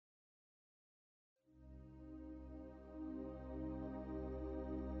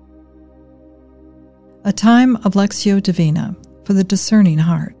A time of Lectio Divina for the discerning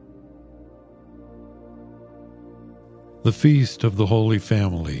heart. The Feast of the Holy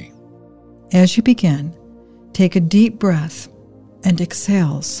Family. As you begin, take a deep breath and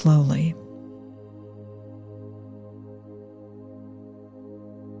exhale slowly.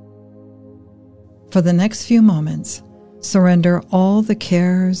 For the next few moments, surrender all the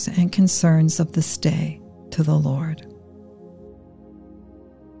cares and concerns of this day to the Lord.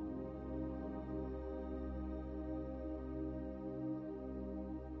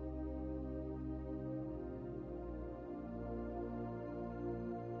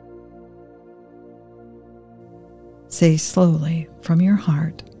 Say slowly from your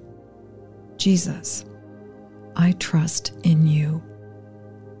heart, Jesus, I trust in you.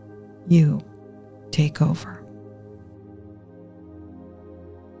 You take over.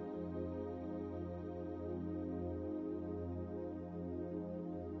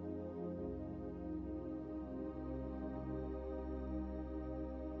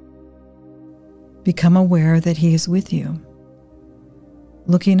 Become aware that He is with you,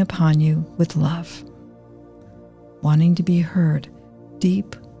 looking upon you with love, wanting to be heard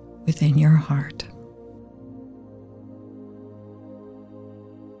deep within your heart.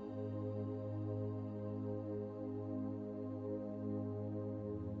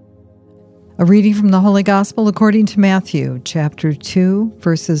 A reading from the Holy Gospel according to Matthew, chapter 2,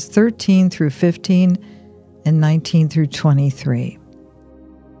 verses 13 through 15 and 19 through 23.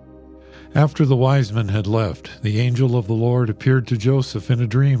 After the wise men had left, the angel of the Lord appeared to Joseph in a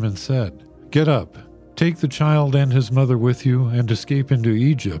dream and said, "Get up, take the child and his mother with you and escape into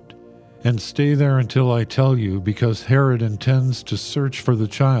Egypt, and stay there until I tell you, because Herod intends to search for the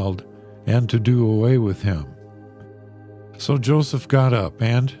child and to do away with him." So Joseph got up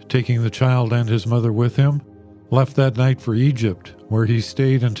and, taking the child and his mother with him, left that night for Egypt, where he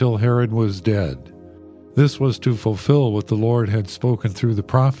stayed until Herod was dead. This was to fulfill what the Lord had spoken through the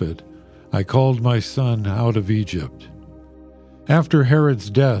prophet, "I called my son out of Egypt." After Herod's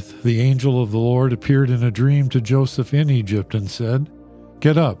death, the angel of the Lord appeared in a dream to Joseph in Egypt and said,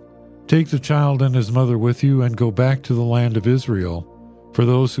 "Get up, take the child and his mother with you and go back to the land of Israel, for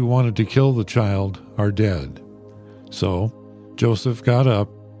those who wanted to kill the child are dead." So Joseph got up,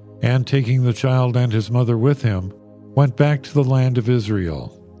 and taking the child and his mother with him, went back to the land of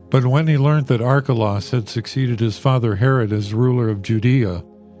Israel. But when he learned that Archelaus had succeeded his father Herod as ruler of Judea,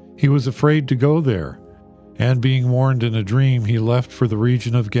 he was afraid to go there, and being warned in a dream, he left for the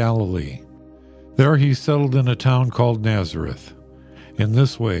region of Galilee. There he settled in a town called Nazareth. In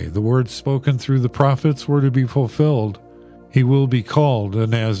this way, the words spoken through the prophets were to be fulfilled, "He will be called a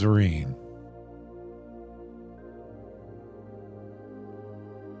Nazarene."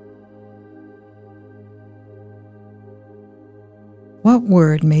 What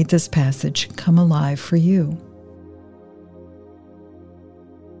word made this passage come alive for you?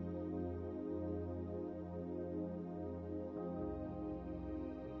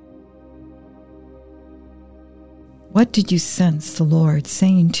 What did you sense the Lord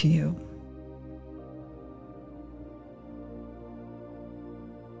saying to you?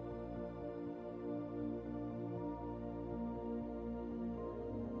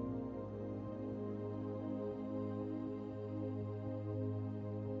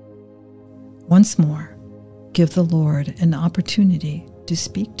 Once more, give the Lord an opportunity to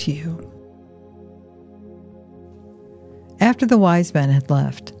speak to you. After the wise men had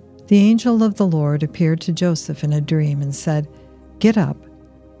left, the angel of the Lord appeared to Joseph in a dream and said, "Get up,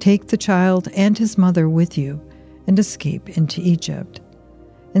 take the child and his mother with you, and escape into Egypt,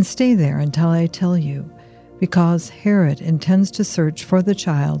 and stay there until I tell you, because Herod intends to search for the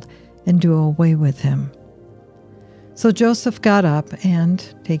child and do away with him." So Joseph got up and,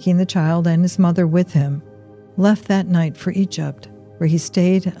 taking the child and his mother with him, left that night for Egypt, where he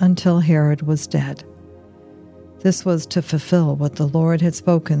stayed until Herod was dead. This was to fulfill what the Lord had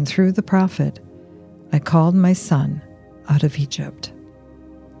spoken through the prophet, "I called my son out of Egypt."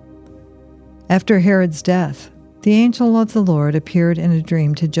 After Herod's death, the angel of the Lord appeared in a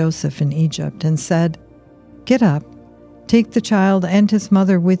dream to Joseph in Egypt and said, "Get up, take the child and his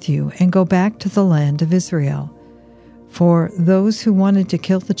mother with you, and go back to the land of Israel, for those who wanted to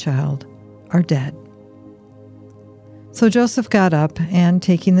kill the child are dead." So Joseph got up and,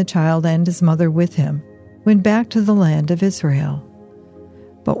 taking the child and his mother with him, went back to the land of Israel.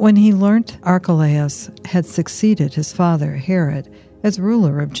 But when he learnt Archelaus had succeeded his father Herod as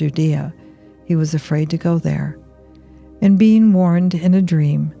ruler of Judea, he was afraid to go there. And being warned in a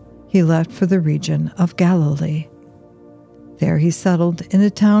dream, he left for the region of Galilee. There he settled in a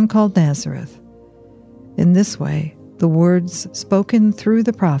town called Nazareth. In this way, the words spoken through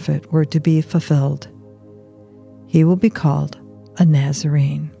the prophet were to be fulfilled. he will be called a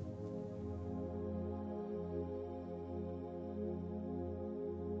Nazarene.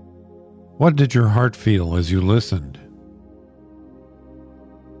 What did your heart feel as you listened?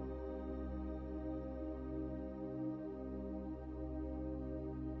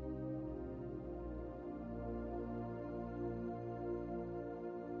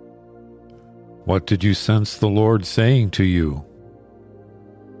 What did you sense the Lord saying to you?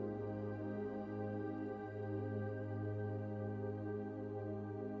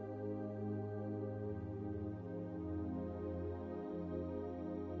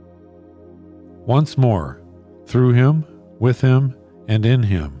 Once more, through him, with him, and in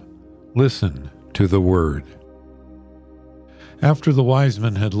him, listen to the word. After the wise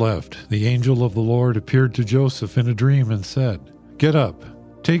men had left, the angel of the Lord appeared to Joseph in a dream and said, "Get up,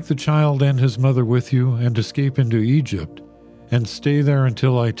 take the child and his mother with you, and escape into Egypt, and stay there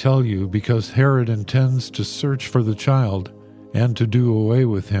until I tell you, because Herod intends to search for the child and to do away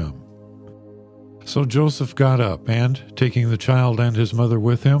with him." So Joseph got up and, taking the child and his mother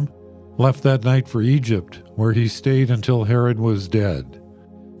with him, left that night for Egypt, where he stayed until Herod was dead.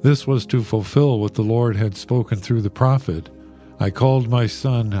 This was to fulfill what the Lord had spoken through the prophet, "I called my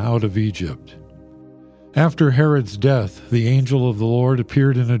son out of Egypt." After Herod's death, the angel of the Lord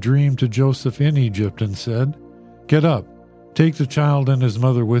appeared in a dream to Joseph in Egypt and said, "Get up, take the child and his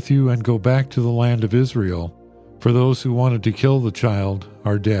mother with you, and go back to the land of Israel, for those who wanted to kill the child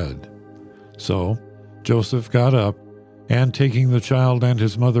are dead." So Joseph got up, and taking the child and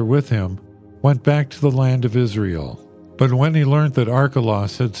his mother with him, went back to the land of Israel. But when he learned that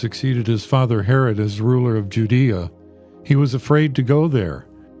Archelaus had succeeded his father Herod as ruler of Judea, he was afraid to go there,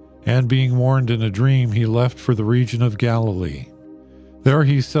 and being warned in a dream, he left for the region of Galilee. There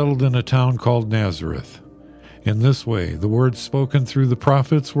he settled in a town called Nazareth. In this way, the words spoken through the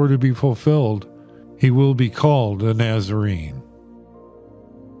prophets were to be fulfilled. He will be called a Nazarene.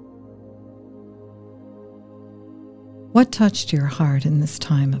 What touched your heart in this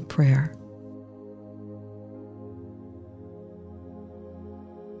time of prayer?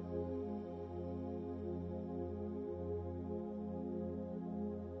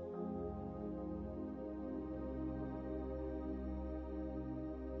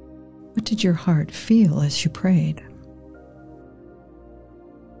 What did your heart feel as you prayed?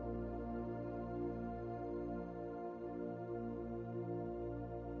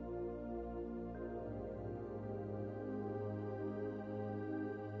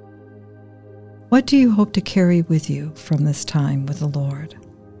 What do you hope to carry with you from this time with the Lord?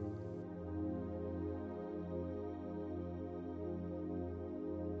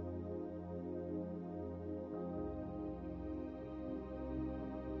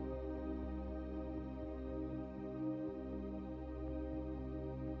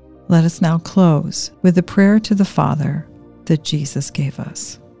 Let us now close with the prayer to the Father that Jesus gave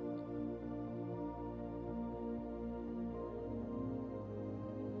us.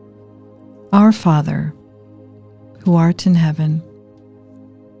 Our Father, who art in heaven,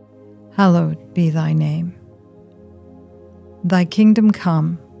 hallowed be thy name. Thy kingdom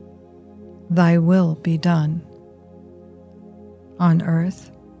come, thy will be done, on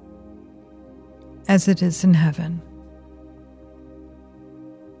earth as it is in heaven.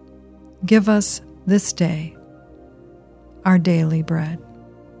 Give us this day our daily bread,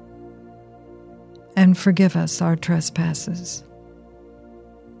 and forgive us our trespasses,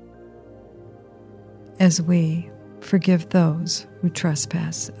 as we forgive those who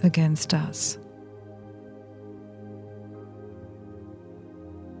trespass against us.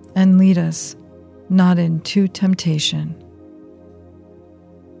 And lead us not into temptation,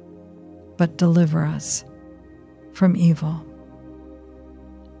 but deliver us from evil.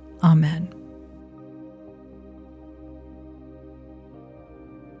 Amen.